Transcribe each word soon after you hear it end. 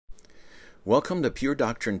Welcome to Pure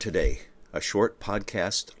Doctrine Today, a short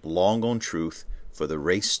podcast long on truth for the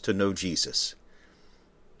race to know Jesus.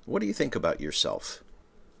 What do you think about yourself?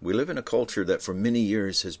 We live in a culture that for many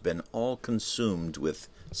years has been all consumed with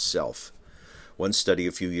self. One study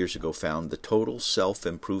a few years ago found the total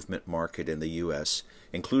self-improvement market in the U.S.,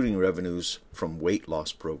 including revenues from weight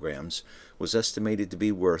loss programs, was estimated to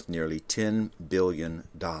be worth nearly $10 billion.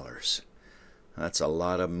 That's a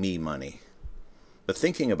lot of me money. But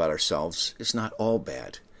thinking about ourselves is not all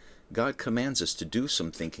bad. God commands us to do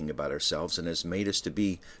some thinking about ourselves and has made us to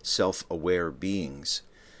be self-aware beings.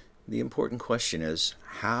 The important question is,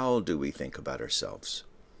 how do we think about ourselves?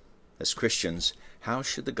 As Christians, how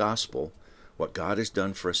should the gospel, what God has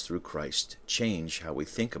done for us through Christ, change how we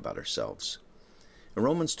think about ourselves? In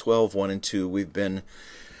Romans 12:1 and 2, we've been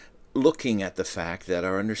looking at the fact that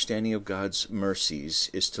our understanding of God's mercies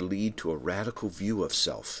is to lead to a radical view of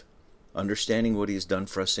self. Understanding what He has done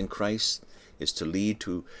for us in Christ is to lead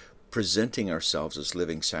to presenting ourselves as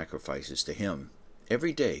living sacrifices to Him.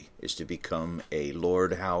 Every day is to become a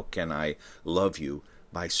Lord, how can I love you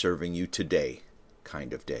by serving you today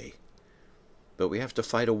kind of day. But we have to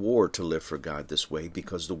fight a war to live for God this way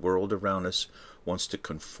because the world around us wants to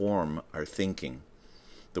conform our thinking.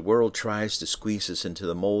 The world tries to squeeze us into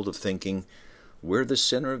the mold of thinking we're the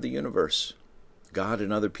center of the universe. God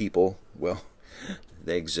and other people, well,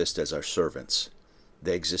 they exist as our servants.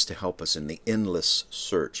 They exist to help us in the endless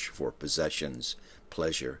search for possessions,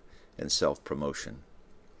 pleasure, and self-promotion.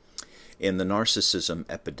 In The Narcissism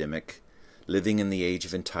Epidemic, Living in the Age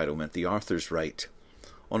of Entitlement, the authors write,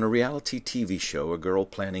 on a reality TV show, a girl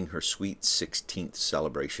planning her sweet 16th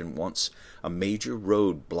celebration wants a major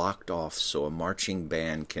road blocked off so a marching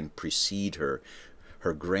band can precede her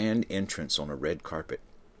grand entrance on a red carpet.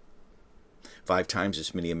 5 times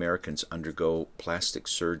as many Americans undergo plastic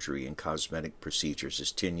surgery and cosmetic procedures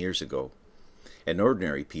as 10 years ago. And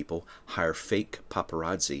ordinary people hire fake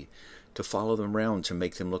paparazzi to follow them around to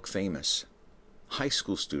make them look famous. High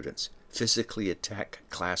school students physically attack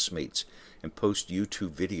classmates and post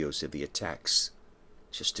YouTube videos of the attacks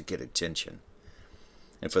just to get attention.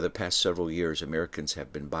 And for the past several years, Americans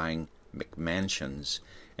have been buying McMansions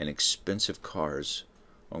and expensive cars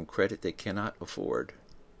on credit they cannot afford.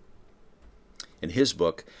 In his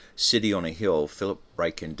book, City on a Hill, Philip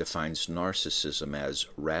Ryken defines narcissism as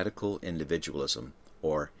radical individualism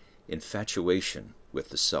or infatuation with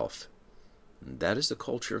the self. And that is the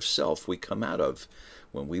culture of self we come out of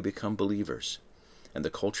when we become believers, and the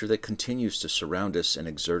culture that continues to surround us and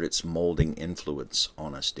exert its molding influence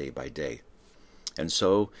on us day by day. And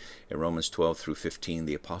so, in Romans 12 through 15,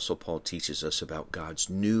 the Apostle Paul teaches us about God's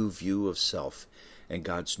new view of self and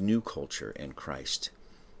God's new culture in Christ.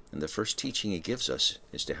 And the first teaching he gives us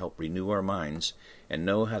is to help renew our minds and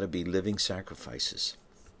know how to be living sacrifices.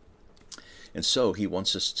 And so he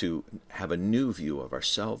wants us to have a new view of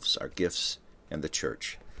ourselves, our gifts, and the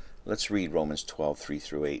church. Let's read Romans 12:3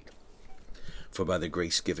 through 8. For by the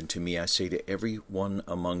grace given to me, I say to every one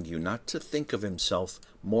among you not to think of himself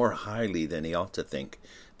more highly than he ought to think,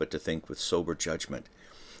 but to think with sober judgment,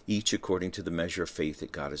 each according to the measure of faith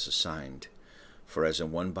that God has assigned. For as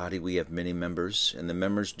in one body we have many members, and the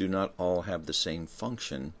members do not all have the same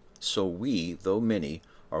function, so we, though many,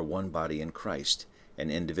 are one body in Christ,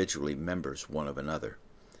 and individually members one of another.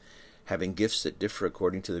 Having gifts that differ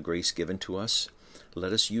according to the grace given to us,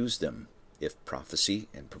 let us use them, if prophecy,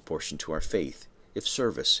 in proportion to our faith, if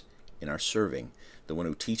service, in our serving, the one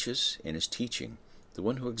who teaches in his teaching, the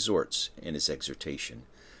one who exhorts in his exhortation,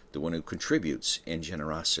 the one who contributes in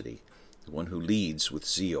generosity, the one who leads with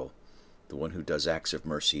zeal, the one who does acts of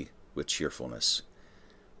mercy with cheerfulness.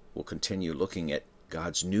 We'll continue looking at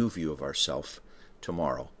God's new view of ourselves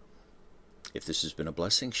tomorrow. If this has been a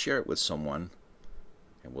blessing, share it with someone,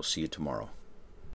 and we'll see you tomorrow.